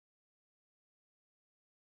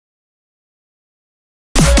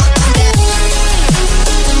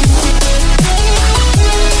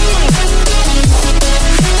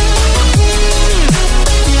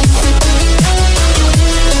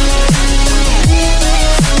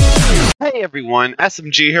Hey everyone,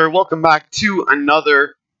 SMG here. Welcome back to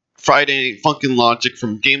another Friday Funkin' Logic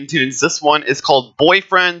from Game Tunes. This one is called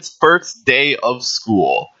Boyfriend's First Day of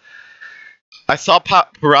School. I saw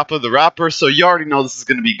PARAPPA the rapper, so you already know this is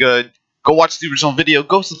going to be good. Go watch the original video,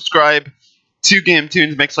 go subscribe to Game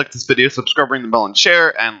Tunes, make sure you like this video, subscribe, ring the bell, and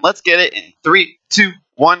share, and let's get it in 3, 2,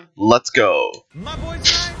 1, let's go. My boys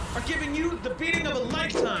and I are giving you the beating of a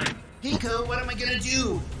lifetime. Pico, what am I gonna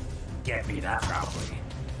do? Get beat up, probably.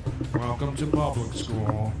 Welcome to public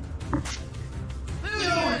school.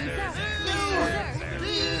 No!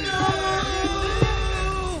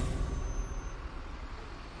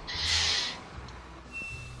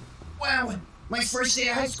 Wow, my first day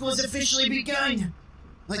of high school has officially begun.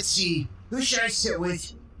 Let's see, who should I sit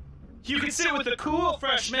with? You can sit with the cool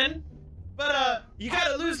freshman, but you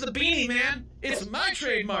gotta lose the beanie, man. It's my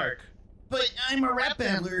trademark. But I'm a rap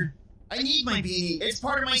battler. I need my beanie. It's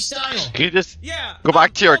part of my style. Can you just Yeah, go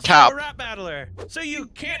back to your also cap? a rap battler, so you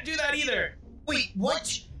can't do that either. Wait,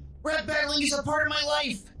 what? Rap battling is a part of my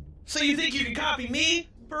life. So you think you can copy me,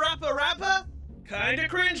 PARAPPA? Kinda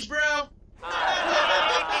cringe, bro.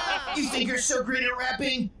 You think you're so great at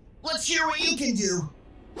rapping? Let's hear what you can do.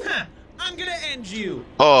 Huh, I'm gonna end you.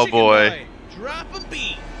 Oh, Chicken boy. Drop a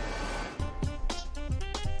beat.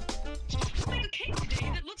 Make a cake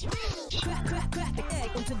today that looks real. Crack the egg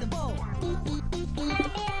into the bowl.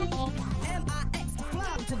 M-I-X to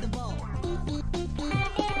fly into the bowl.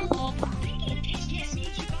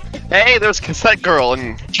 Hey, there's Cassette Girl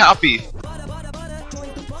and Cappy. Butter,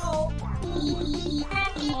 join the bowl.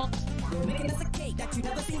 We're making us a cake that you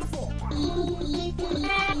never seen before.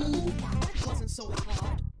 It wasn't so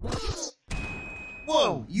hard.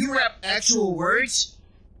 Whoa, you rap actual words?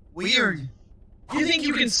 Weird. You think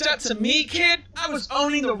you can step to me, kid? I was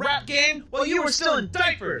owning the rap game while you were still in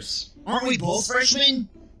diapers. Aren't we both freshmen?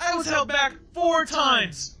 I was held back 4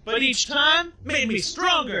 times, but each time made me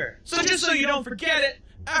stronger. So just so you don't forget it,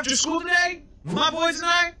 after school today, my boys and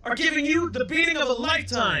I are giving you the beating of a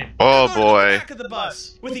lifetime. Oh, Go to boy. the back of the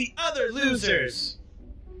bus with the other losers.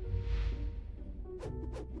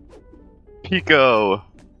 Pico.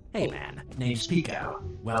 Hey man, name's Pico.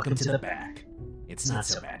 Welcome to the back. It's not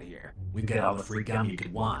so bad here. We've got all the free gum you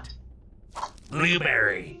could want.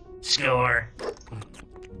 Blueberry. Score.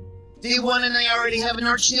 Day one and I already have an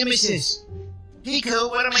arch nemesis. Pico,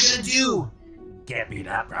 what am I gonna do? Get beat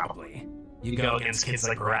up, probably. You go against kids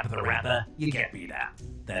like PARAPPA, you get beat up.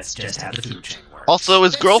 That's just how the food chain works. Also,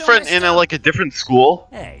 is That's girlfriend so in messed a different school?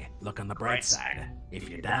 Hey, look on the bright side. If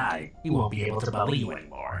you die, he won't be able to bully you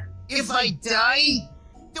anymore. If I die?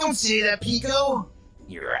 Don't say that, Pico.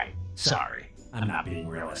 You're right. Sorry. I'm not being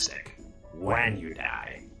realistic. When you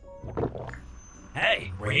die.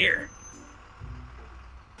 Hey, we're here.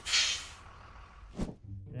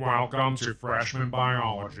 Welcome to Freshman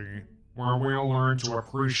Biology, where we'll learn to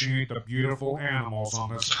appreciate the beautiful animals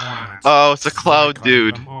on this planet. Oh, it's a cloud Cut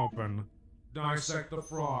dude. them open. Dissect the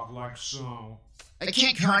frog like so. I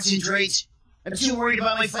can't concentrate. I'm too worried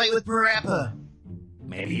about my fight with PARAPPA.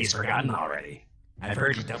 Maybe he's forgotten already. I've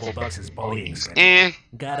heard he double books his bullying schedule. Eh.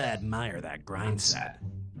 Gotta admire that grind set.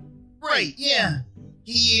 Right, yeah.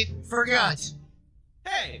 He forgot.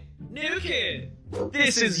 Hey, new kid.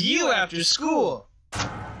 This is you after school.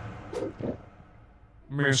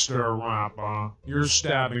 Mr. Rappa, your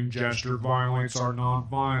stabbing gesture violates our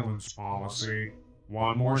non-violence policy.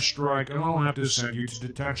 One more strike and I'll have to send you to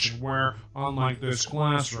detention where, unlike this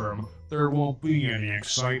classroom, there won't be any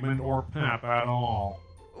excitement or pep at all.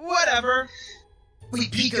 Whatever.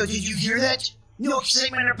 Wait, Pico, did you hear that? No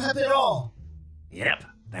excitement or pep at all. Yep,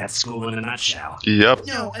 that's school in a nutshell. Yep.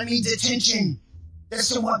 No, I mean detention. That's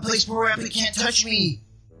the one place PARAPPA can't touch me.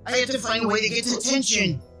 I have to find a way to get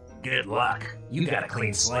detention. Good luck. You got a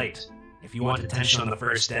clean slate. If you want detention on the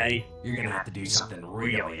first day, you're gonna have to do something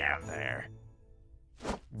really out there.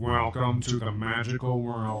 Welcome to the magical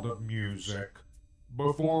world of music.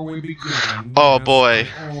 Before we begin, Oh, yes, boy.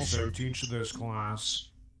 I also teach this class.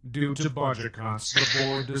 Due to budget cuts, the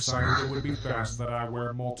board decided it would be best that I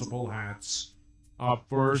wear multiple hats. Up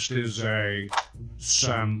first is a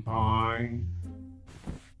senpai.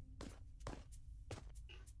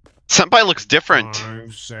 Senpai looks different.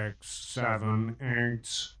 5, 6, 7,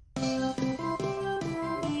 8.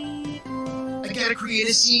 I gotta create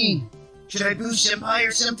a scene. Should I boo Senpai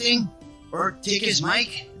or something? Or take his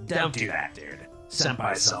mic? Don't do that, dude.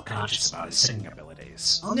 Senpai's self-conscious about his singing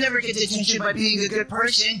abilities. I'll never get detention by being a good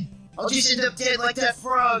person. I'll just end up dead like that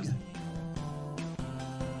frog.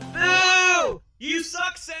 Boo! You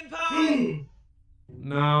suck, senpai!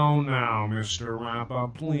 Now, Mr. Rappa,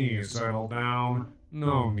 please settle down.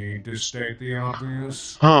 No need to state the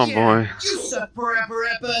obvious. Oh Yeah, boy. You suck,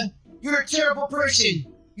 PARAPPA. You're a terrible person.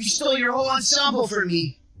 You stole your whole ensemble from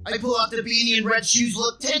me. I pull off the beanie and red shoes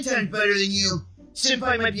look 10 times better than you.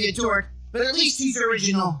 Senpai might be a dork, but at least he's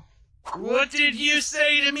original. What did you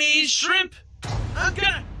say to me, Shrimp? I'm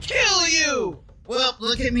gonna kill you! Well,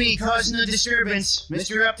 look at me causing a disturbance.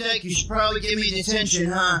 Mr. Updike, you should probably give me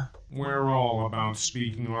detention, huh? We're all about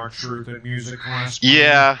speaking our truth in music class.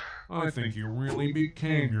 Yeah. I think you really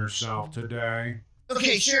became yourself today.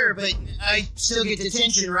 Okay, sure, but I still get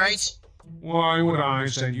detention, right? Why would I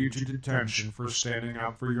send you to detention for standing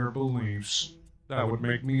up for your beliefs? That would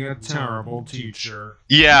make me a terrible teacher.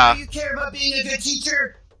 Yeah. Do you care about being a good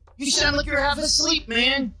teacher? You sound like you're half asleep,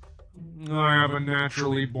 man. I have a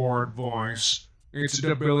naturally bored voice. It's a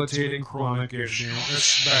debilitating chronic issue,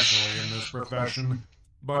 especially in this profession.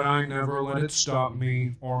 But I never let it stop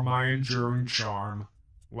me or my enduring charm.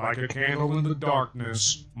 Like a candle in the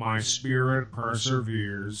darkness, my spirit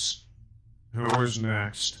perseveres. Who is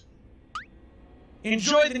next?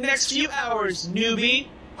 Enjoy the next few hours, newbie.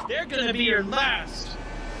 They're gonna be your last.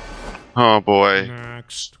 Oh boy.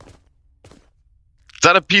 Next. Is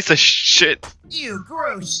that a piece of shit? Ew,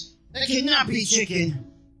 gross. That cannot be chicken.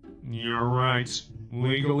 You're right.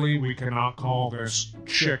 Legally, we cannot call this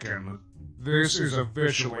chicken. This is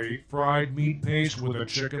officially fried meat paste with a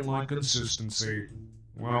chicken-like consistency.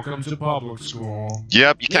 Welcome to public school.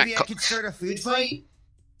 Yep, you can't. Maybe I could start a food fight?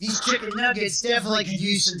 These chicken nuggets definitely could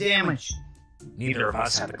use some damage. Neither of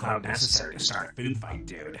us have the clout necessary to start a food fight,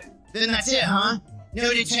 dude. Then that's it, huh?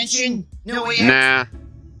 No detention? No way out? Nah.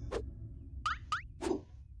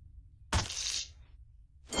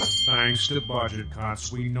 Thanks to budget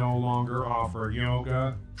cuts, we no longer offer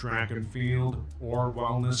yoga, track and field, or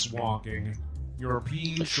wellness walking. Your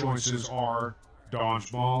PE choices are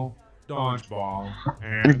dodgeball, dodgeball,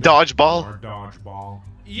 and Dodgeball. more dodgeball.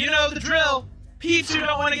 You know the drill. Peeps who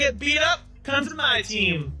don't want to get beat up, come to my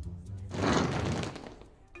team.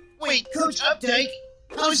 Wait, Coach Updike?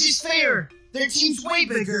 How's this fair? Their team's way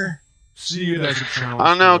bigger. See it as a challenge. I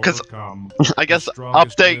don't know, to 'cause overcome. I guess The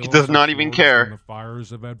strongest Updike will does not endures even in care. The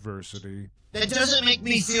fires of adversity. That doesn't make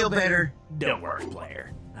me feel better. Don't worry,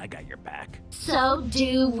 player. I got your back. So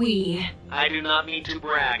do we. I do not mean to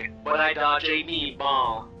brag, but I dodge a mean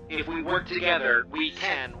ball. If we work together, we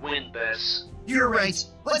can win this. You're right.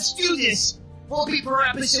 Let's do this. We'll be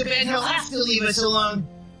PARAPPA so bad he'll have to leave us alone.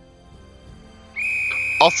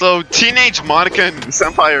 Also, Teenage Monica and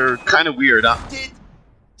Senpai are kind of weird, huh?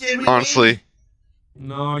 Did we Honestly.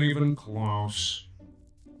 Not even close.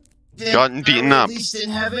 win? Gotten beaten Are up. we At least in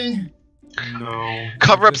heaven. No.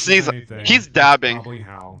 Cover up If sneeze. anything, He's dabbing. probably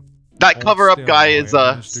hell. That Hold cover up still guy while is I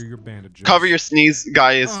administer your bandages. cover your sneeze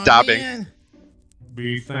guy is Aw, dabbing. man.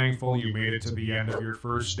 Be thankful you made it to the end of your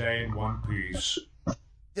first day in one piece.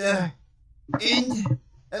 The end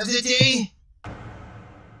of the day.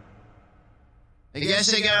 I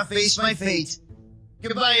guess I gotta face my fate.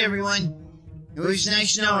 Goodbye, everyone. It was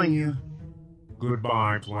nice knowing you.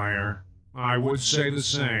 Goodbye, player. I would say the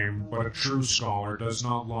same, but a true scholar does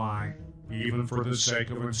not lie, even for the sake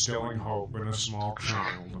of instilling hope in a small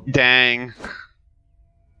child. Dang.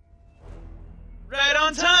 Right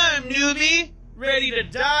on time, newbie. Ready to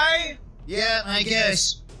die? Yeah, I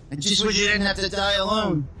guess. I just wish you didn't have to die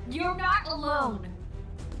alone. You're not alone.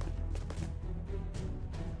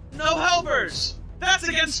 No helpers. That's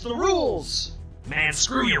against the rules. Man,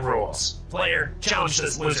 screw your rules. Player, challenge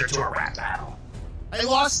this loser to a rap battle. I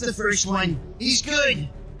lost the first one. He's good.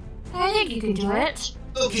 I think you can do it.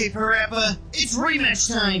 Okay, PARAPPA, it's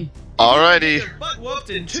rematch time. Alrighty. Get your butt whooped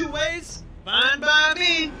in 2 ways? Fine by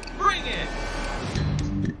me. Bring it.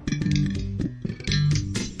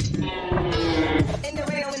 In the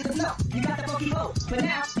rail in the snow, you got the funky flow, but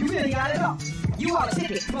now you really got it all. You are a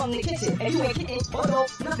ticket from the kitchen, and you ain't kidding, although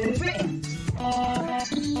nothing is written.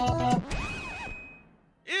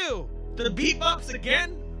 Ew. The beatbox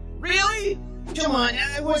again? Really? Come on,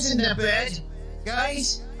 it wasn't that bad.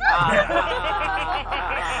 Guys?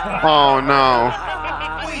 Oh no.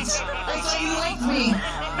 Wait, I thought you liked me.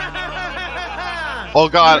 Oh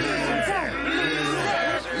god.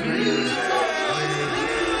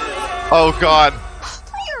 Oh god.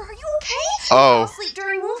 Player, are you okay? Oh. Asleep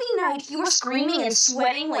during movie night. You were screaming and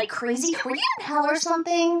sweating like crazy. Were you in hell or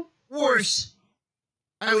something? Worse.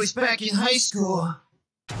 I was back in high school.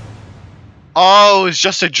 Oh, it was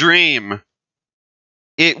just a dream.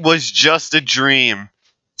 It was just a dream.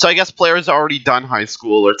 So I guess player's already done high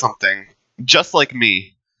school or something. Just like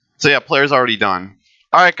me. So yeah, player's already done.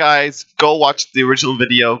 Alright guys, go watch the original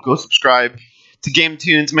video. Go subscribe to Game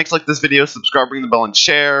Tunes. Make sure to like this video, subscribe, ring the bell, and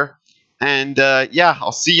share. And yeah,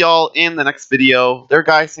 I'll see y'all in the next video. There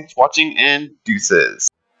guys, thanks for watching, and deuces.